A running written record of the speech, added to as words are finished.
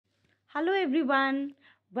Hello everyone.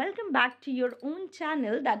 Welcome back to your own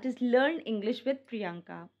channel that is Learn English with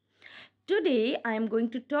Priyanka. Today I am going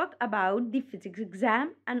to talk about the physics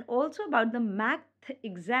exam and also about the math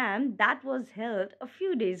exam that was held a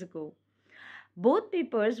few days ago. Both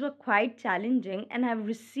papers were quite challenging and have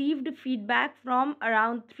received feedback from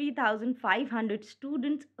around 3,500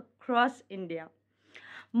 students across India.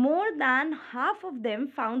 More than half of them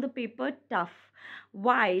found the paper tough,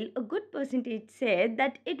 while a good percentage said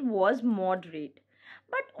that it was moderate.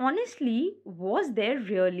 But honestly, was there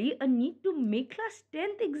really a need to make class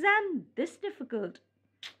 10th exam this difficult?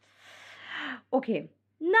 Okay,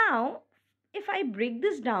 now if I break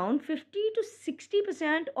this down, 50 to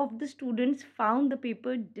 60% of the students found the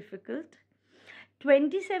paper difficult.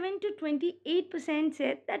 27 to 28%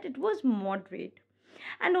 said that it was moderate,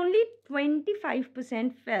 and only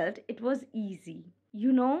 25% felt it was easy.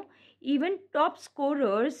 Even top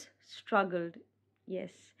scorers struggled. Yes,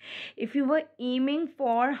 if you were aiming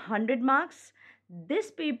for 100 marks, this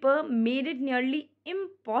paper made it nearly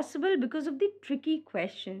impossible because of the tricky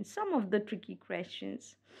questions, some of the tricky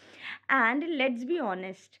questions. And let's be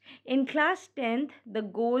honest, in class 10th, the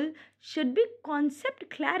goal should be concept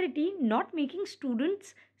clarity, not making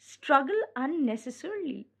students struggle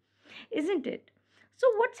unnecessarily, isn't it? So,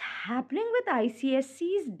 what's happening with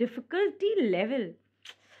ICSE's difficulty level?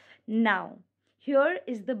 Now, here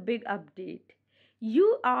is the big update.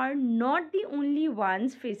 You are not the only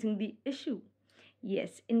ones facing the issue.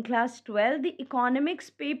 Yes, in class 12, the economics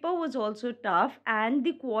paper was also tough, and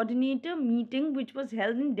the coordinator meeting, which was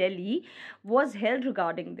held in Delhi, was held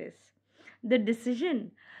regarding this. The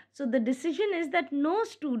decision. So, the decision is that no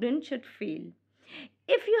student should fail.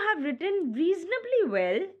 If you have written reasonably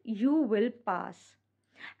well, you will pass.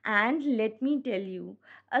 And let me tell you,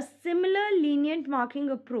 a similar lenient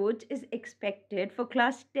marking approach is expected for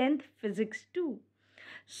class 10th physics too.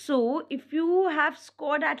 So, if you have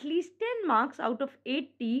scored at least 10 marks out of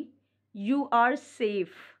 80, you are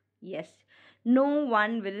safe. Yes, no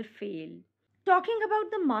one will fail. Talking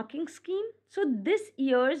about the marking scheme, so this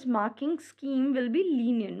year's marking scheme will be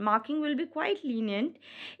lenient. Marking will be quite lenient.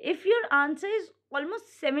 If your answer is almost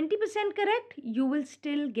 70% correct, you will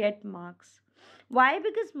still get marks. Why?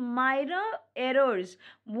 Because minor errors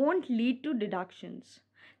won't lead to deductions.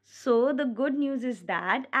 So, the good news is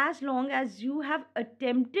that as long as you have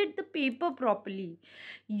attempted the paper properly,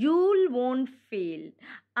 you won't fail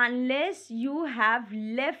unless you have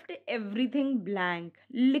left everything blank.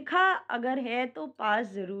 लिखा अगर है तो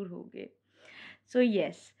पास ज़रूर होगे. So,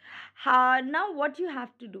 yes. Now, what you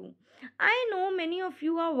have to do? I know many of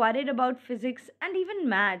you are worried about physics and even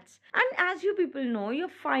maths. And as you people know, your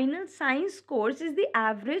final science course is the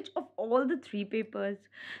average of all the three papers.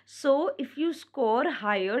 So, if you score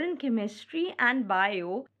higher in chemistry and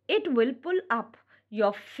bio, it will pull up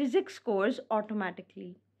your physics scores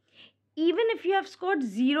automatically. Even if you have scored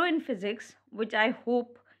 0 in physics, which I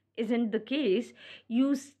hope isn't the case,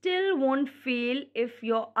 you still won't fail if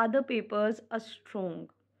your other papers are strong.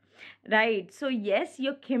 Right, so yes,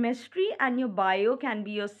 your chemistry and your bio can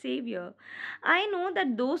be your savior. I know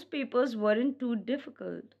that those papers weren't too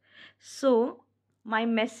difficult. So, my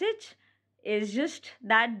message is just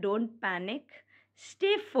that don't panic,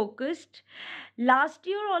 stay focused. Last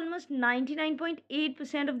year, almost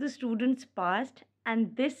 99.8% of the students passed,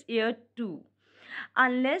 and this year too.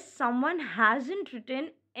 Unless someone hasn't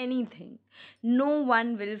written anything, no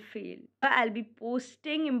one will fail. I'll be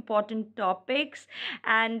posting important topics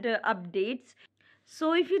and updates.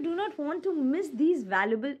 So, if you do not want to miss these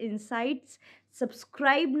valuable insights,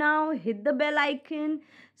 subscribe now, hit the bell icon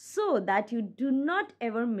so that you do not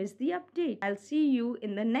ever miss the update. I'll see you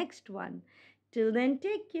in the next one. Till then,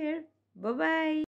 take care. Bye bye.